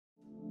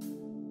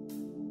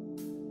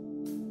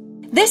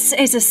This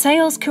is a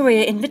sales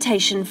career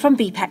invitation from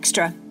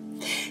BeepXtra.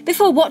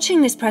 Before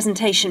watching this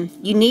presentation,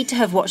 you need to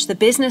have watched the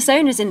business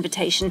owner's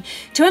invitation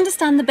to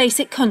understand the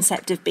basic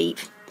concept of Beep.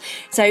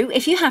 So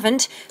if you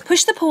haven't,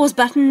 push the pause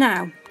button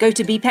now, go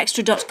to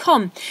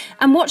BeepXtra.com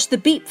and watch the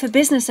Beep for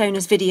Business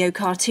Owners video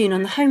cartoon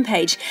on the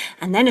homepage,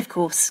 and then of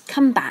course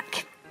come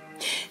back.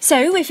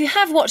 So if you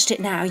have watched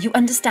it now, you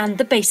understand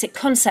the basic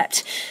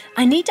concept.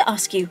 I need to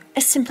ask you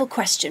a simple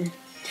question.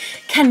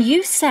 Can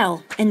you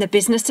sell in the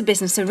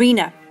business-to-business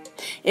arena?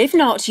 If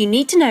not, you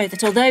need to know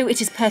that although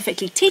it is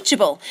perfectly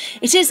teachable,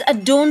 it is a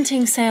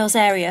daunting sales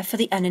area for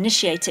the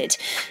uninitiated.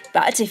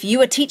 But if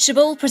you are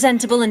teachable,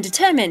 presentable and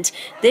determined,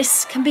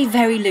 this can be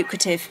very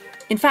lucrative.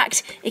 In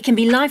fact, it can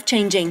be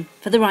life-changing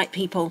for the right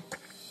people.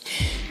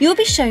 You'll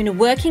be shown a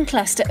working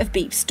cluster of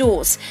Beep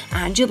stores,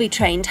 and you'll be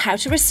trained how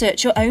to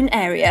research your own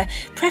area,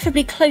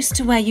 preferably close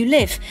to where you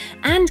live,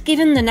 and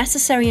given the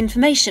necessary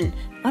information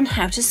on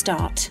how to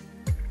start.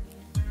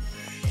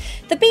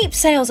 The Beep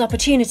sales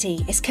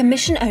opportunity is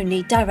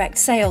commission-only direct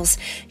sales.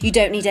 You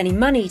don't need any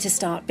money to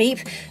start Beep,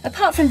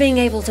 apart from being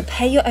able to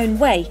pay your own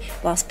way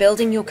whilst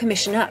building your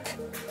commission up.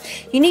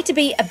 You need to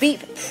be a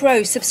Beep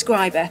Pro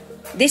subscriber.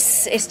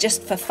 This is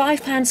just for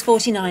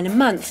 £5.49 a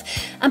month.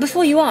 And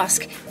before you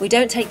ask, we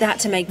don't take that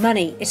to make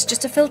money. It's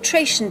just a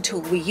filtration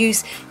tool we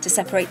use to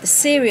separate the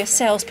serious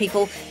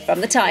salespeople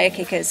from the tyre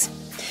kickers.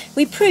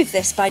 We prove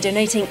this by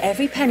donating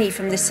every penny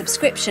from this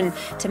subscription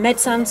to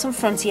Médecins Sans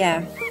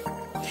Frontières.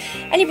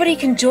 Anybody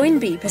can join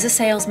Beep as a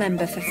sales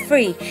member for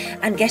free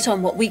and get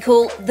on what we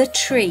call the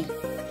tree.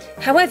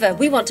 However,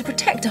 we want to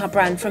protect our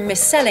brand from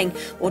mis-selling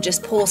or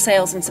just poor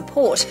sales and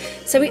support,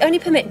 so we only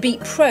permit Beep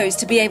Pros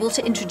to be able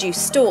to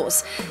introduce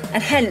stores,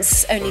 and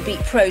hence only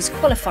Beep Pros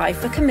qualify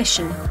for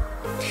commission.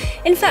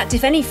 In fact,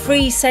 if any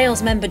free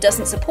sales member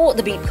doesn't support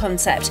the Beep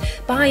concept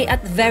by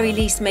at the very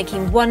least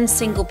making one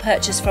single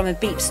purchase from a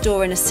Beep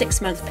store in a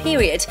 6-month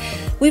period,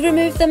 we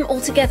remove them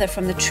altogether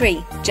from the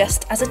tree,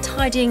 just as a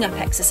tidying up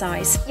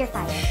exercise. You're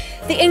fired.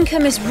 The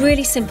income is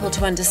really simple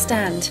to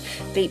understand.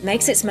 Beep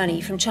makes its money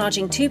from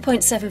charging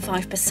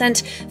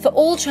 2.75% for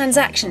all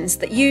transactions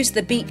that use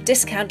the Beep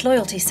discount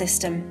loyalty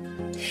system.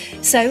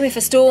 So if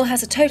a store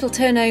has a total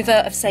turnover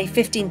of say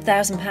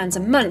 £15,000 a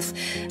month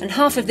and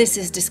half of this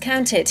is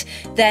discounted,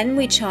 then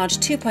we charge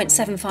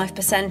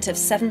 2.75% of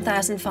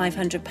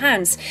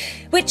 £7,500,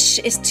 which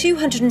is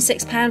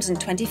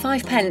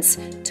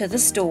 £206.25 to the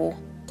store.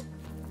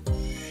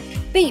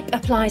 Beep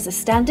applies a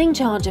standing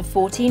charge of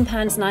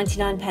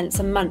 £14.99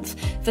 a month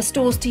for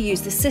stores to use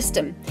the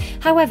system.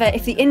 However,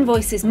 if the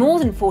invoice is more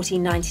than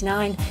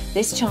 £14.99,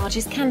 this charge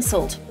is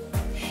cancelled.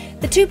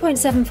 The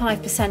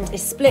 2.75%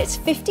 is split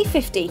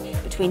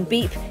 50-50 between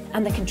Beep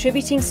and the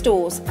contributing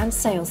stores and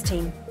sales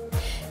team.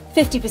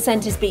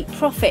 50% is Beep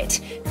profit,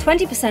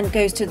 20%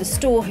 goes to the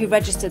store who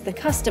registered the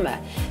customer,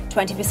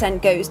 20%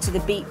 goes to the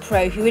Beep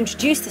Pro who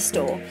introduced the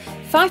store,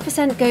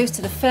 5% goes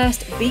to the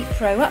first Beep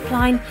Pro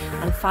upline,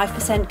 and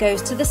 5%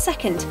 goes to the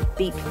second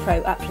Beep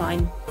Pro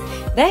upline.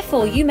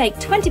 Therefore, you make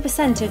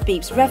 20% of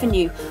Beep's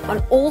revenue on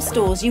all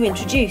stores you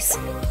introduce.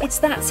 It's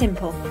that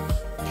simple.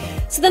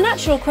 So the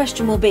natural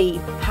question will be,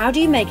 how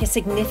do you make a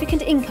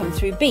significant income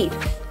through Beep,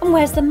 and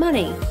where's the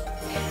money?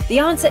 The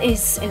answer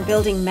is in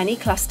building many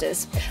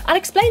clusters. I'll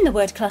explain the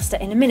word cluster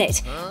in a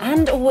minute,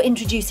 and/or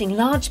introducing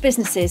large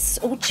businesses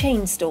or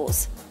chain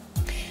stores.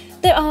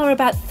 There are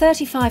about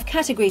 35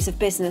 categories of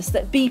business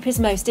that Beep is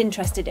most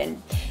interested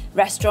in.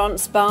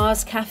 Restaurants,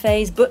 bars,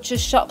 cafes, butchers,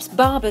 shops,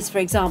 barbers, for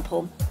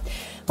example.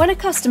 When a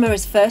customer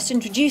is first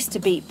introduced to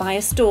Beep by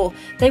a store,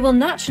 they will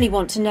naturally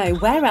want to know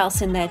where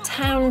else in their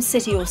town,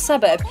 city or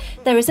suburb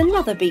there is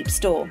another Beep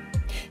store.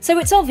 So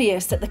it's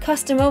obvious that the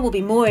customer will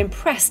be more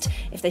impressed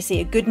if they see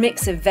a good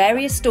mix of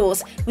various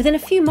stores within a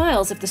few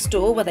miles of the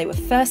store where they were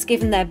first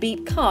given their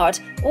Beep card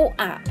or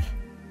app.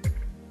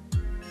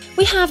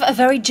 We have a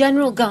very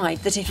general guide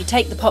that if you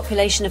take the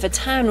population of a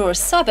town or a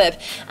suburb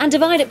and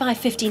divide it by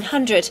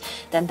 1,500,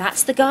 then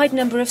that's the guide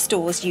number of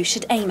stores you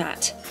should aim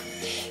at.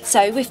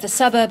 So if the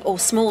suburb or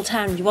small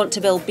town you want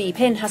to build Beep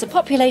in has a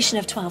population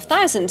of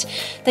 12,000,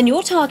 then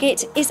your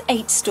target is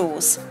 8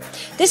 stores.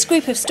 This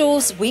group of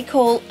stores we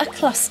call a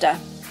cluster.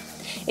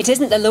 It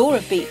isn't the law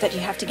of Beep that you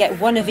have to get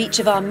one of each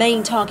of our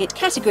main target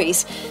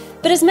categories,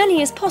 but as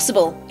many as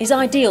possible is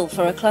ideal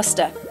for a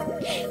cluster.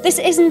 This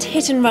isn't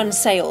hit-and-run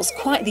sales,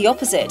 quite the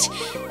opposite.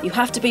 You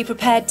have to be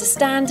prepared to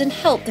stand and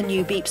help the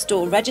new Beep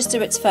store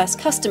register its first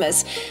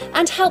customers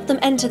and help them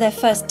enter their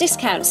first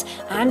discounts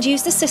and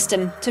use the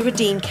system to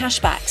redeem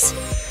cashbacks.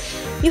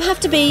 You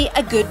have to be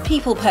a good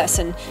people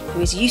person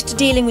who is used to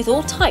dealing with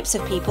all types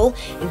of people,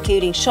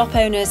 including shop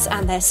owners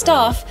and their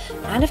staff,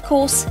 and of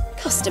course,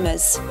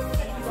 customers.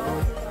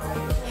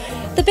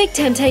 The big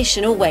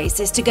temptation always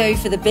is to go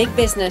for the big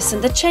business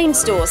and the chain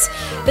stores,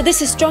 but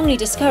this is strongly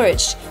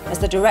discouraged, as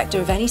the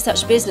director of any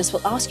such business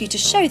will ask you to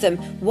show them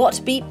what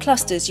Beep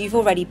clusters you've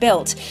already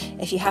built.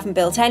 If you haven't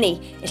built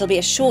any, it'll be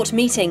a short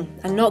meeting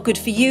and not good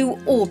for you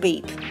or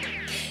Beep.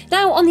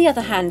 Now, on the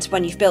other hand,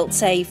 when you've built,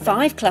 say,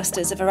 5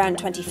 clusters of around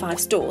 25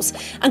 stores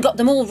and got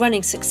them all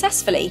running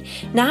successfully,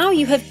 now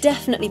you have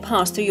definitely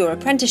passed through your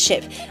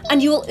apprenticeship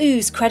and you will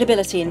ooze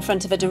credibility in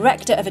front of a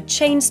director of a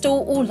chain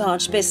store or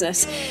large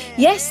business.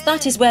 Yes,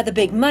 that is where the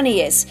big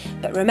money is,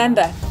 but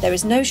remember, there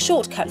is no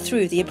shortcut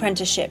through the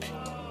apprenticeship.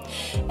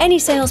 Any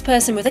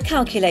salesperson with a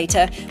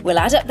calculator will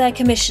add up their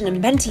commission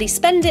and mentally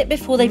spend it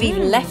before they've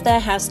even left their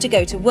house to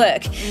go to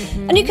work.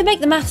 And you can make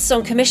the maths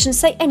on commission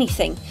say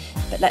anything,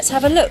 but let's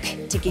have a look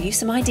to give you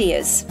some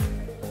ideas.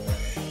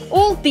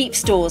 All Beep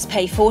stores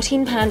pay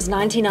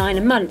 £14.99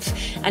 a month,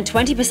 and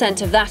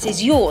 20% of that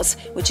is yours,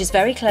 which is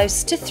very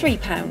close to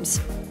 £3.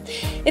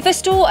 If a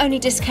store only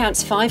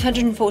discounts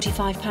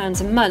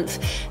 £545 a month,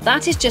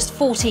 that is just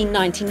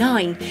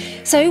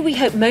 £14.99. So we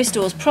hope most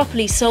stores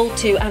properly sold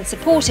to and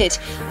supported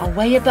are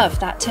way above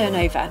that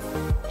turnover.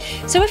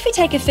 So if we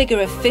take a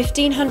figure of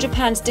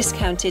 £1,500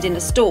 discounted in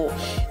a store,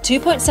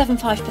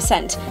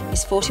 2.75%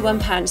 is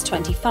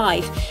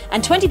 £41.25,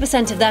 and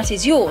 20% of that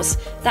is yours,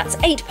 that's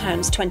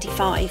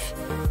 £8.25.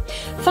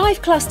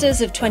 5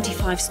 clusters of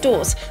 25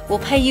 stores will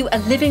pay you a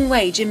living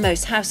wage in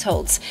most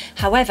households.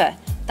 However,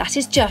 that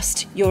is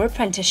just your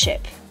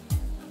apprenticeship.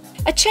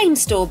 A chain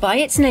store by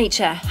its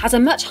nature has a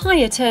much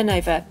higher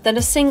turnover than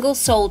a single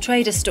sole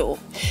trader store.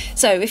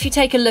 So if you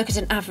take a look at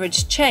an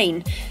average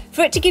chain,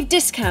 for it to give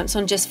discounts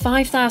on just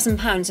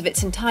 £5,000 of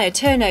its entire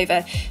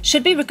turnover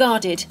should be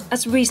regarded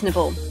as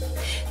reasonable.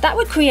 That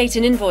would create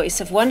an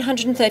invoice of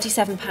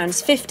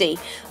 £137.50,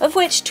 of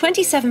which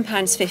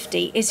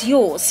 £27.50 is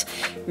yours.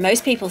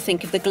 Most people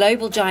think of the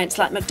global giants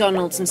like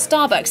McDonald's and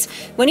Starbucks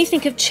when you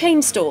think of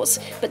chain stores,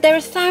 but there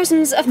are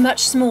thousands of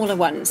much smaller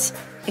ones.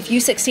 If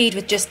you succeed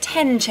with just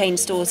 10 chain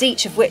stores,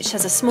 each of which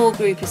has a small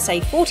group of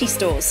say 40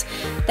 stores,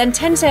 then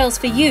 10 sales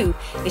for you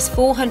is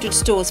 400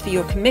 stores for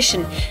your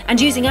commission,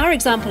 and using our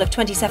example of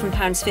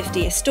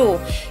 £27.50 a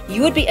store,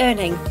 you would be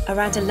earning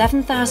around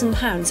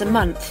 £11,000 a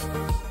month.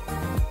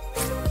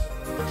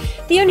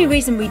 The only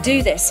reason we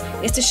do this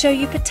is to show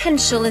you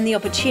potential in the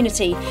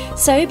opportunity,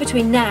 so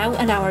between now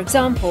and our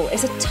example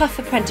is a tough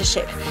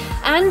apprenticeship.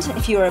 And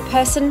if you are a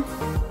person...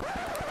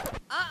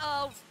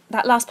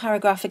 That last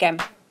paragraph again.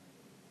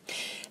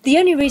 The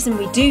only reason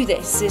we do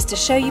this is to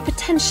show you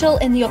potential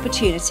in the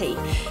opportunity.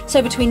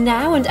 So between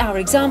now and our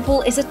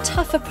example is a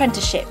tough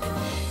apprenticeship.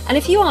 And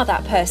if you are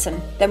that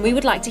person, then we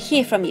would like to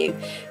hear from you.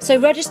 So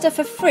register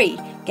for free,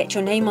 get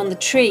your name on the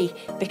tree,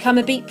 become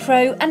a Beep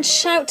Pro and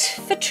shout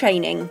for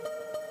training.